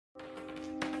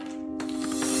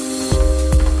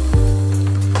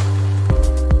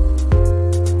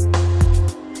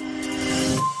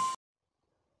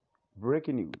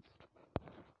Breaking news.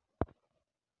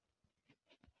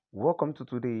 Welcome to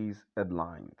today's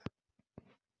headlines.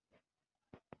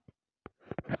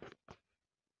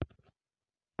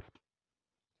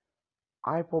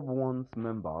 IPOB wants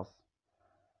members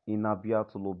in Abia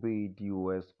to obey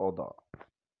DOS order.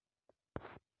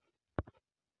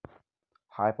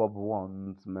 IPOB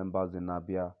wants members in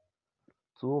Abia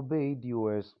to obey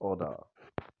DOS order.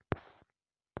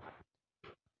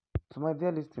 To my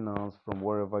dear listeners from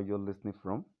wherever you're listening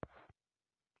from,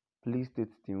 please stay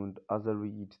tuned as I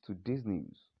read today's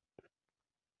news.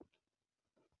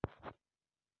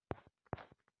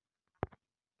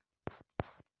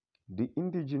 The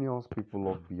indigenous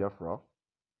people of Biafra,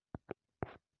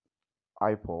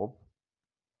 IPOB,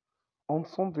 on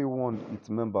Sunday warned its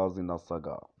members in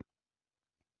Asaga,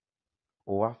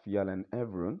 Oafial and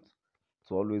Everett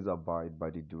to always abide by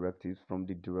the directives from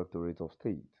the Directorate of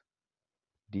State,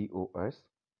 DOS,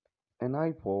 and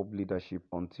IPOB leadership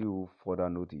until further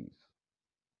notice.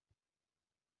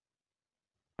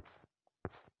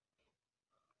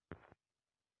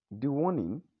 The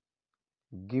warning,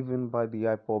 given by the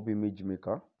IPOB image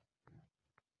maker,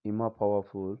 Ima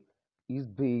Powerful, is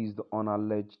based on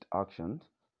alleged actions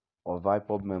of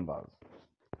IPOB members,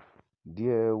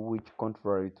 there which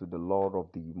contrary to the law of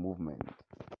the movement.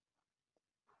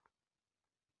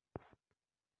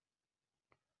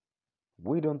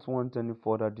 We don't want any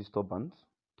further disturbance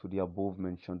to the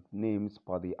above-mentioned names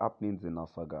per the happenings in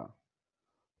Asaga,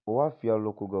 Oafia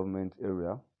local government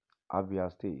area,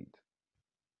 Abia State.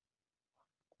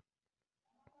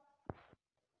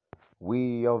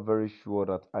 We are very sure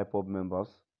that IPOB members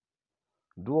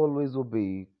do always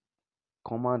obey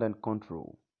command and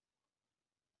control.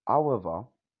 However,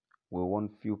 we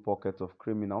want few pockets of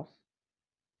criminals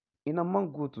in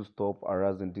Amangu to stop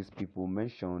harassing these people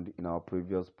mentioned in our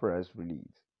previous press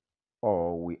release,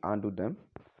 or we handle them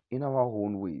in our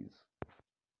own ways.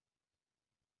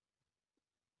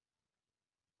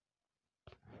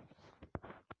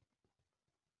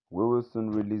 We will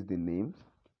soon release the names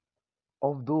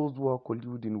of those who are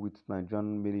colluding with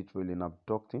Nigerian military in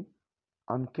abducting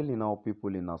and killing our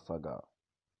people in Asaga,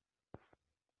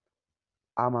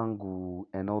 Amangu,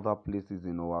 and other places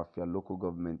in Oafia local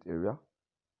government area,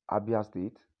 Abia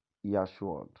State, he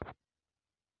assured.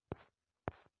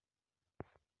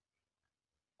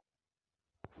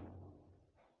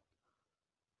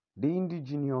 The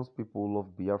indigenous people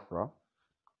of Biafra,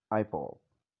 IPOB,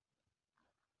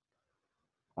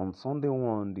 on Sunday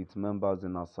warned its members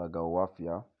in Asaga,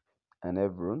 Oafia, and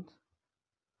Everett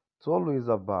to always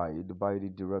abide by the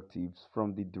directives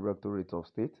from the Directorate of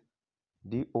State,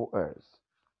 DOS,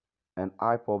 and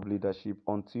IPOB leadership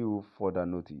until further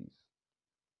notice.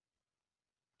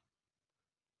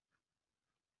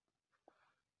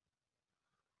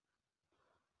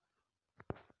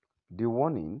 The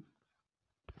warning,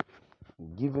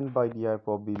 given by the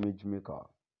IPOB image maker,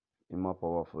 Ima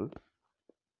Powerful,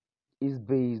 is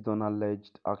based on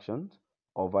alleged actions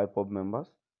of IPOB members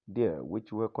there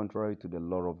which were contrary to the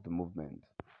law of the movement.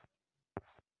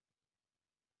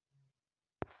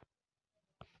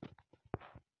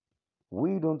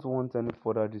 We don't want any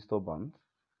further disturbance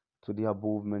to the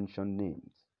above-mentioned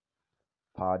names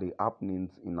per the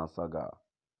happenings in Asaga,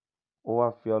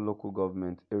 Oafia local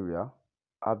government area,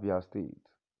 Abia State.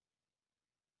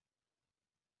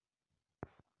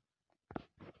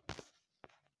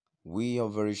 We are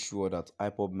very sure that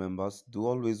IPOB members do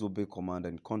always obey command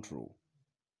and control.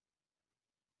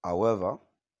 However,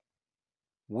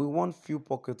 we want few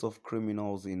pockets of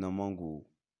criminals in Amangu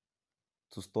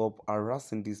to stop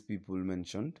harassing these people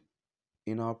mentioned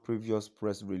in our previous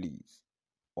press release,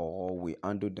 or we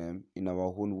handle them in our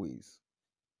own ways.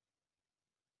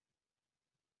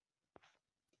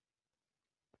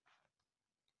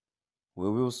 We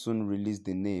will soon release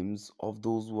the names of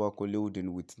those who are colluding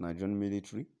with Nigerian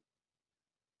military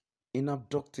in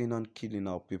abducting and killing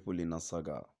our people in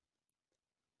Asaga,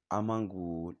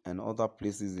 Amangu, and other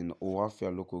places in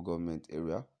Oafia local government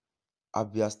area,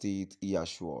 Abia State, he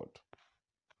assured.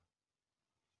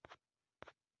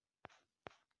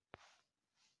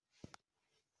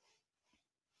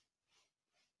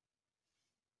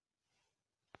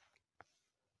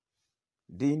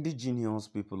 The indigenous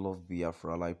people of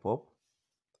Biafra, IPOB,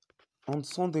 on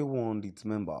Sunday warned its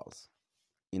members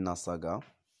in Asaga,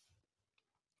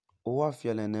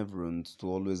 Oafia and Everett to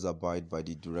always abide by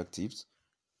the directives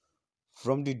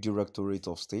from the Directorate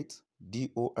of State,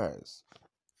 DOS,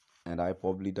 and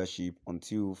IPOB leadership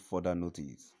until further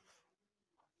notice.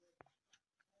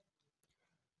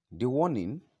 The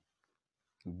warning,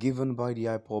 given by the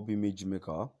IPOB image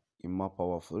maker, Ima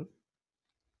Powerful,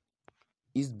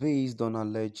 is based on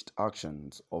alleged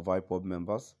actions of IPOB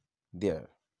members there,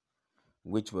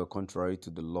 which were contrary to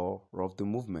the law of the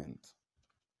movement.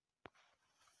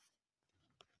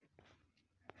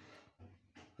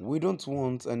 We don't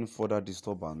want any further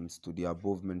disturbance to the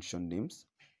above-mentioned names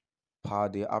per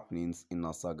the happenings in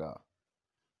Asaga,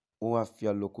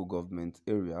 Oafia local government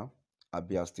area,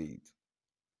 Abia State.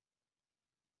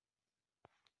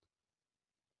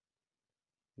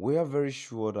 We are very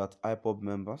sure that IPOB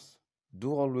members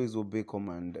do always obey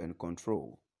command and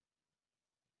control.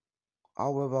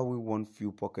 However, we want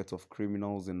few pockets of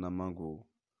criminals in Namango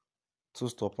to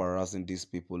stop harassing these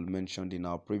people mentioned in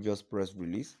our previous press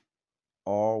release,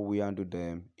 or we handle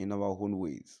them in our own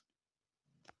ways.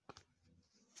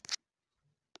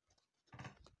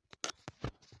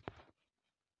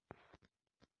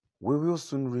 We will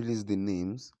soon release the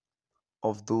names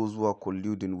of those who are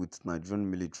colluding with Nigerian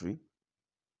military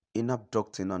in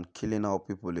abducting and killing our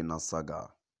people in Asaga,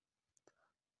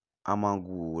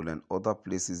 Amangul and other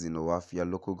places in Oafia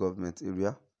local government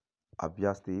area,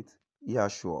 Abia State, he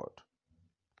assured.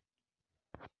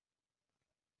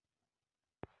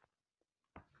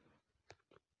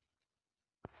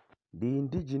 The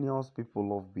indigenous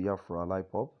people of Biafra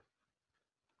IPOB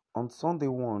on Sunday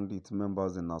warned its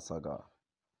members in Asaga,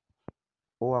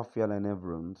 Oafia and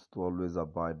everyone to always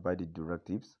abide by the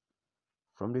directives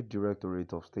from the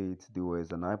Directorate of State,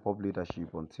 DOS and IPOB leadership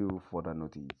until further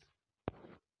notice.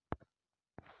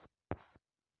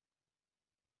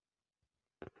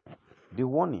 The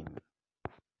warning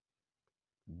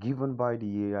given by the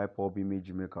IPOB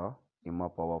image maker, Ima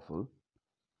Powerful,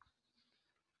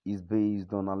 is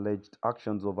based on alleged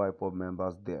actions of IPOB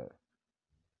members there,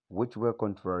 which were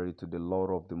contrary to the law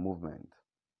of the movement.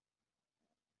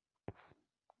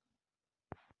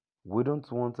 We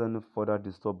don't want any further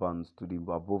disturbance to the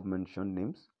above-mentioned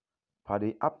names per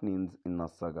the happenings in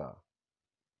Asaga,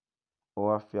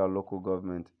 Oafia local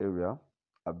government area,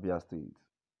 Abia State.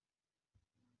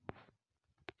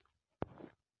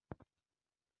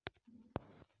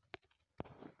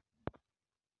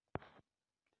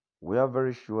 We are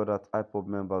very sure that IPOB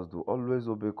members do always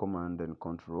obey command and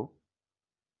control.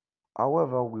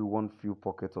 However, we want few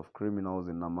pockets of criminals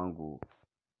in Namango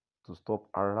to stop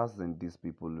harassing these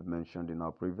people mentioned in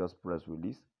our previous press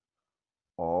release,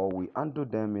 or we handle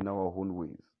them in our own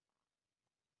ways.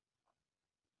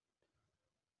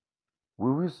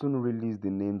 We will soon release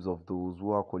the names of those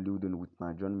who are colluding with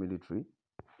Nigerian military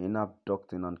in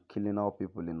abducting and killing our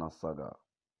people in Asaga,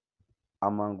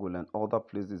 Amangul and other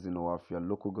places in Oafia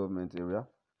local government area,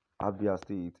 Abia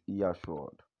State, he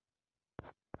assured.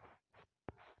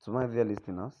 To my dear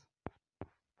listeners,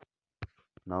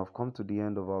 now I've come to the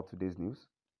end of our today's news.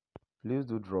 Please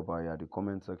do drop by at the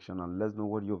comment section and let us know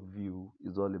what your view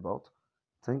is all about.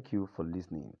 Thank you for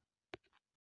listening.